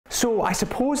So I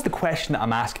suppose the question that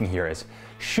I'm asking here is,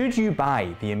 should you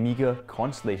buy the Omega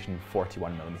Constellation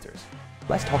 41mm?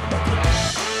 Let's talk about it.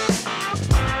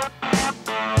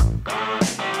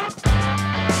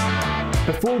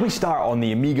 Before we start on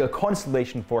the Omega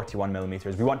Constellation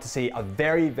 41mm, we want to say a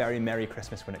very, very Merry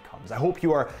Christmas when it comes. I hope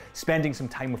you are spending some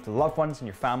time with the loved ones and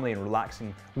your family and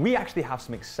relaxing. We actually have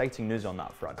some exciting news on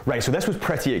that front. Right, so this was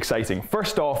pretty exciting.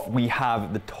 First off, we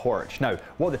have the torch. Now,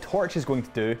 what the torch is going to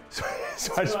do,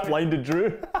 so I just blinded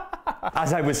Drew.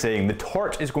 As I was saying, the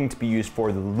torch is going to be used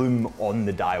for the lume on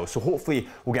the dial. So hopefully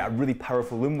we'll get a really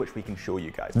powerful lume which we can show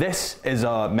you guys. This is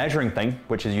a measuring thing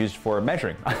which is used for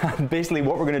measuring. Basically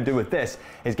what we're going to do with this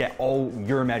is get all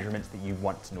your measurements that you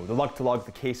want to know. The lug to lug,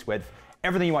 the case width,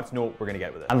 everything you want to know, we're going to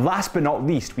get with it. And last but not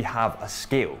least, we have a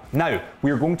scale. Now, we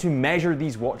are going to measure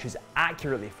these watches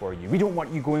accurately for you. We don't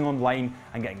want you going online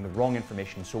and getting the wrong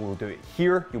information, so we'll do it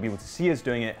here. You'll be able to see us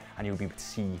doing it and you'll be able to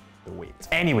see the weight.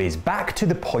 Anyways, back to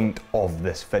the point of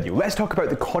this video. Let's talk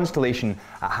about the Constellation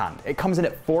at hand. It comes in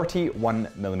at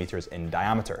 41mm in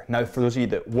diameter. Now, for those of you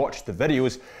that watch the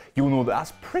videos, you'll know that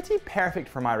that's pretty perfect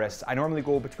for my wrists. I normally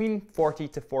go between 40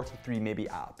 to 43 maybe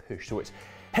at a push, so it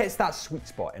hits that sweet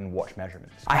spot in watch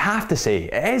measurements. I have to say,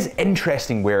 it is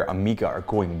interesting where Omega are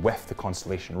going with the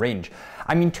Constellation range.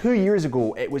 I mean, 2 years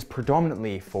ago, it was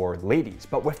predominantly for ladies,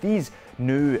 but with these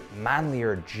new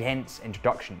manlier gents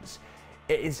introductions,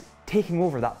 it is taking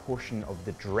over that portion of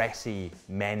the dressy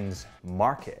men's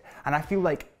market. And I feel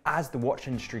like as the watch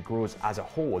industry grows as a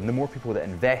whole, and the more people that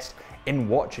invest in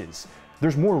watches,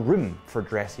 there's more room for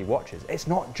dressy watches. It's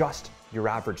not just your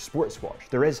average sports watch.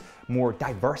 There is more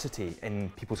diversity in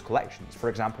people's collections. For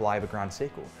example, I have a Grand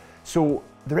Seiko. So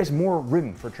there is more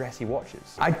room for dressy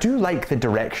watches. I do like the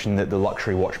direction that the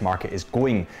luxury watch market is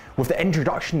going with the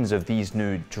introductions of these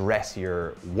new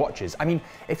dressier watches. I mean,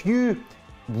 if you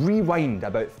rewind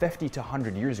about 50 to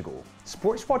 100 years ago,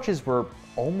 sports watches were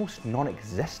almost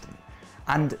non-existent,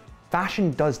 and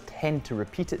fashion does tend to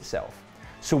repeat itself.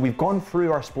 So we've gone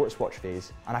through our sports watch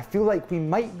phase, and I feel like we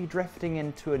might be drifting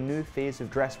into a new phase of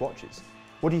dress watches.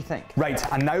 What do you think? Right,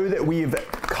 and now that we've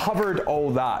covered all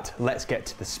that, let's get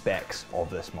to the specs of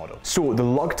this model. So the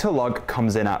lug to lug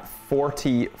comes in at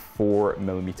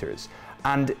 44mm.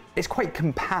 And it's quite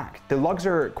compact. The lugs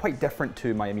are quite different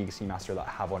to my Omega Seamaster that I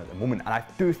have on at the moment, and I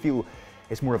do feel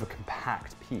it's more of a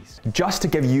compact piece. Just to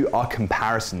give you a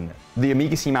comparison, the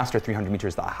Omega Seamaster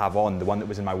 300mm that I have on, the one that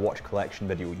was in my watch collection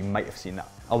video, you might have seen that.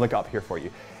 I'll link it up here for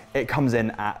you. It comes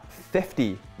in at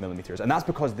 50mm, and that's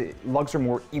because the lugs are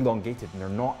more elongated and they're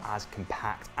not as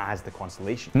compact as the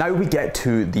Constellation. Now we get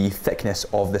to the thickness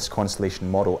of this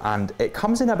Constellation model, and it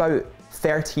comes in about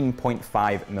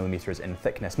 13.5mm in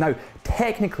thickness. Now,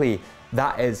 technically,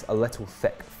 that is a little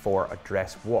thick for a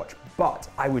dress watch, but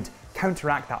I would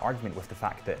counteract that argument with the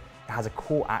fact that it has a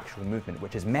coaxial movement,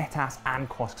 which is METAS and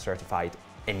COSC certified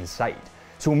inside.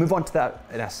 So we'll move on to that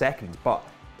in a second, but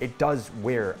it does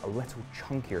wear a little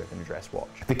chunkier than a dress watch.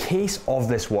 The case of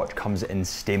this watch comes in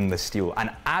stainless steel, and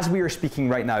as we are speaking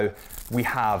right now, we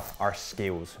have our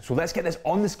scales. So let's get this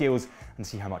on the scales and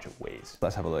see how much it weighs.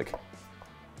 Let's have a look.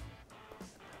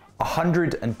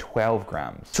 112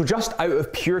 grams. So just out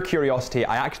of pure curiosity,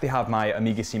 I actually have my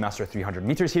Omega Seamaster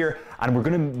 300mm here, and we're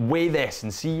gonna weigh this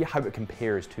and see how it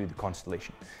compares to the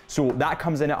Constellation. So that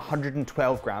comes in at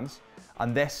 112 grams,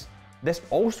 and this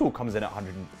also comes in at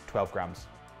 112 grams.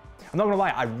 I'm not gonna lie,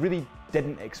 I really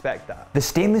didn't expect that. The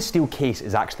stainless steel case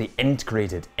is actually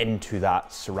integrated into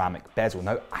that ceramic bezel.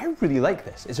 Now, I really like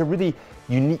this. It's a really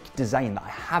unique design that I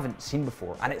haven't seen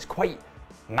before, and it's quite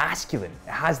masculine.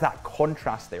 It has that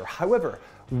contrast there. However,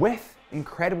 with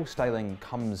incredible styling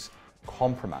comes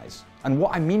compromise. And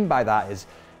what I mean by that is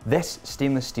this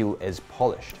stainless steel is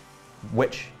polished,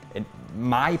 which in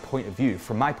my point of view,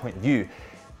 from my point of view,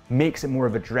 makes it more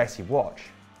of a dressy watch.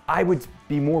 I would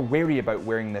be more wary about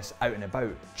wearing this out and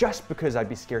about just because I'd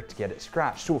be scared to get it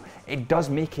scratched. So it does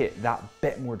make it that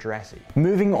bit more dressy.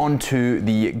 Moving on to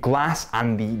the glass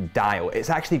and the dial. It's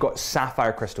actually got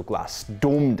sapphire crystal glass,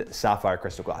 domed sapphire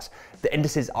crystal glass. The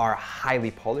indices are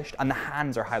highly polished and the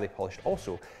hands are highly polished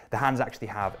also. The hands actually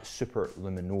have super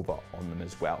luminova on them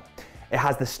as well. It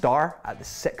has the star at the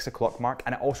 6 o'clock mark,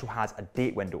 and it also has a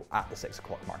date window at the 6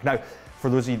 o'clock mark. Now, for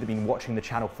those of you that have been watching the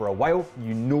channel for a while,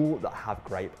 you know that I have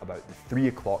gripe about the 3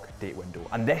 o'clock date window,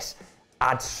 and this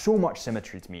adds so much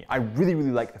symmetry to me. I really,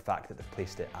 really like the fact that they've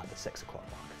placed it at the 6 o'clock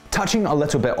mark. Touching a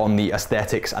little bit on the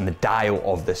aesthetics and the dial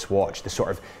of this watch, the sort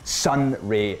of sun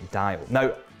ray dial.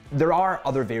 Now, there are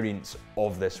other variants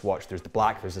of this watch. There's the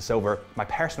black, there's the silver, my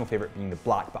personal favorite being the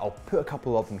black, but I'll put a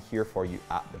couple of them here for you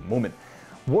at the moment.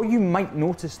 What you might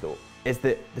notice though, is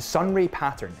that the sunray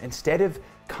pattern, instead of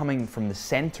coming from the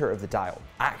center of the dial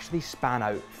actually span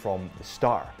out from the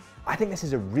star. I think this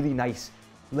is a really nice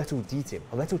little detail,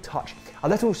 a little touch, a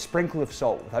little sprinkle of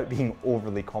salt without being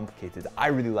overly complicated. I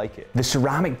really like it. The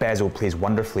ceramic bezel plays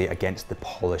wonderfully against the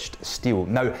polished steel.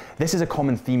 Now, this is a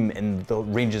common theme in the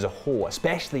range as a whole,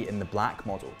 especially in the black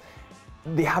model.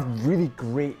 They have really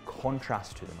great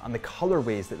contrast to them, and the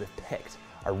colorways that they've picked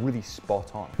are really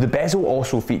spot on. The bezel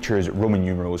also features Roman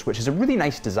numerals, which is a really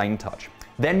nice design touch.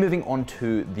 Then moving on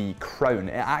to the crown,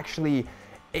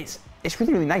 it's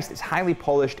really, really nice. It's highly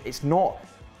polished. It's not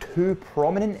too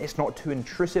prominent, it's not too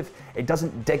intrusive, it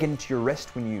doesn't dig into your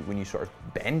wrist when you sort of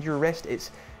bend your wrist.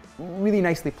 It's really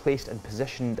nicely placed and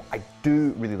positioned. I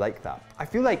do really like that. I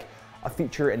feel like a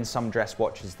feature in some dress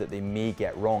watches that they may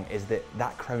get wrong is that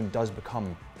that crown does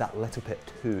become that little bit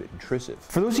too intrusive.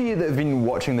 For those of you that have been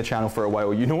watching the channel for a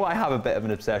while, you know I have a bit of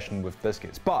an obsession with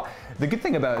biscuits, but the good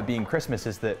thing about it being Christmas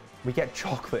is that we get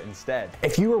chocolate instead.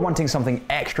 If you are wanting something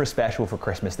extra special for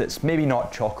Christmas that's maybe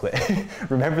not chocolate,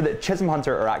 remember that Chisholm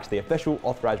Hunter are actually official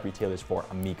authorized retailers for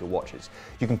Omega watches.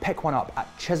 You can pick one up at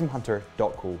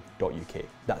chisholmhunter.co.uk.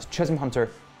 That's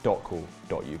chisholmhunter.co.uk.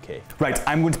 Right,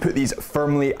 I'm going to put these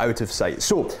firmly out of sight.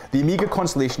 So, the Omega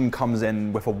Constellation comes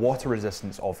in with a water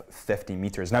resistance of 50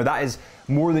 meters. Now that is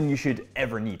more than you should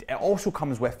ever need. It also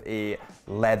comes with a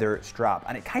leather strap,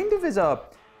 and it kind of is a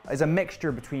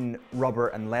mixture between rubber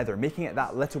and leather, making it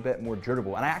that little bit more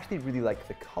durable, and I actually really like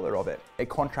the color of it. It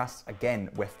contrasts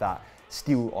again with that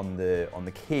steel on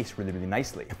the case really, really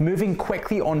nicely. Moving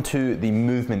quickly onto the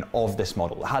movement of this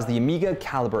model, it has the Omega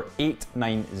caliber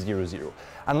 8900.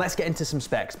 And let's get into some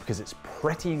specs because it's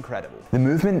pretty incredible. The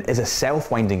movement is a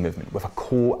self-winding movement with a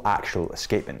coaxial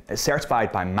escapement. It's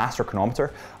certified by Master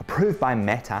Chronometer, approved by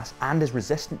METAS, and is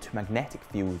resistant to magnetic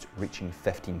fields reaching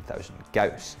 15,000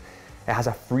 Gauss. It has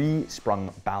a free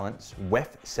sprung balance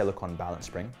with silicone balance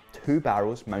spring, 2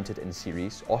 barrels mounted in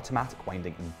series, automatic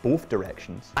winding in both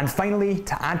directions. And finally,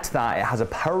 to add to that, it has a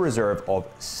power reserve of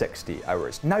 60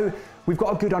 hours. Now, we've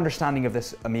got a good understanding of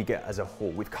this Omega as a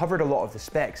whole. We've covered a lot of the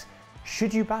specs.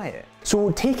 Should you buy it? So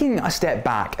taking a step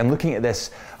back and looking at this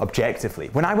objectively,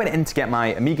 when I went in to get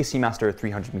my Omega Seamaster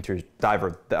 300 meters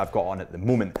diver that I've got on at the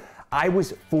moment, I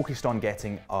was focused on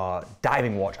getting a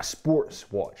diving watch, a sports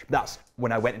watch. That's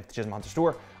when I went into the Chisholm Hunter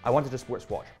store, I wanted a sports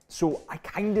watch. So I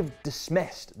kind of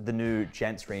dismissed the new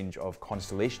gents range of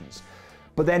Constellations.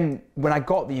 But then when I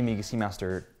got the Omega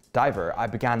Seamaster diver, I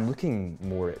began looking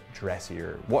more at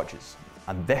dressier watches.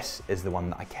 And this is the one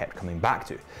that I kept coming back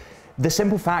to. The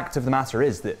simple fact of the matter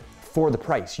is that for the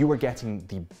price, you are getting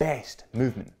the best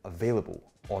movement available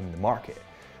on the market.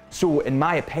 So in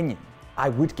my opinion, I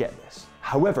would get this.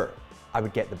 However, I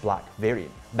would get the black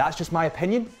variant. That's just my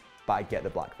opinion, but I get the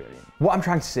black variant. What I'm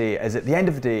trying to say is at the end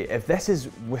of the day, if this is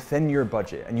within your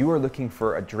budget and you are looking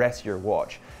for a dressier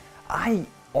watch, I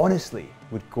honestly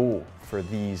would go for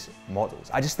these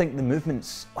models. I just think the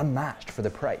movement's unmatched for the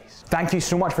price. Thank you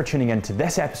so much for tuning in to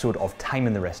this episode of Time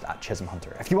in the Wrist at Chisholm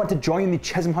Hunter. If you want to join the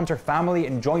Chisholm Hunter family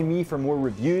and join me for more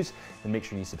reviews, then make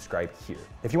sure you subscribe here.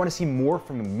 If you want to see more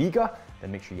from Omega,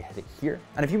 then make sure you hit it here.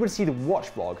 And if you want to see the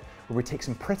watch vlog, where we take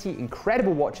some pretty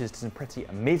incredible watches to some pretty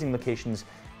amazing locations,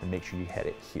 then make sure you hit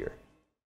it here.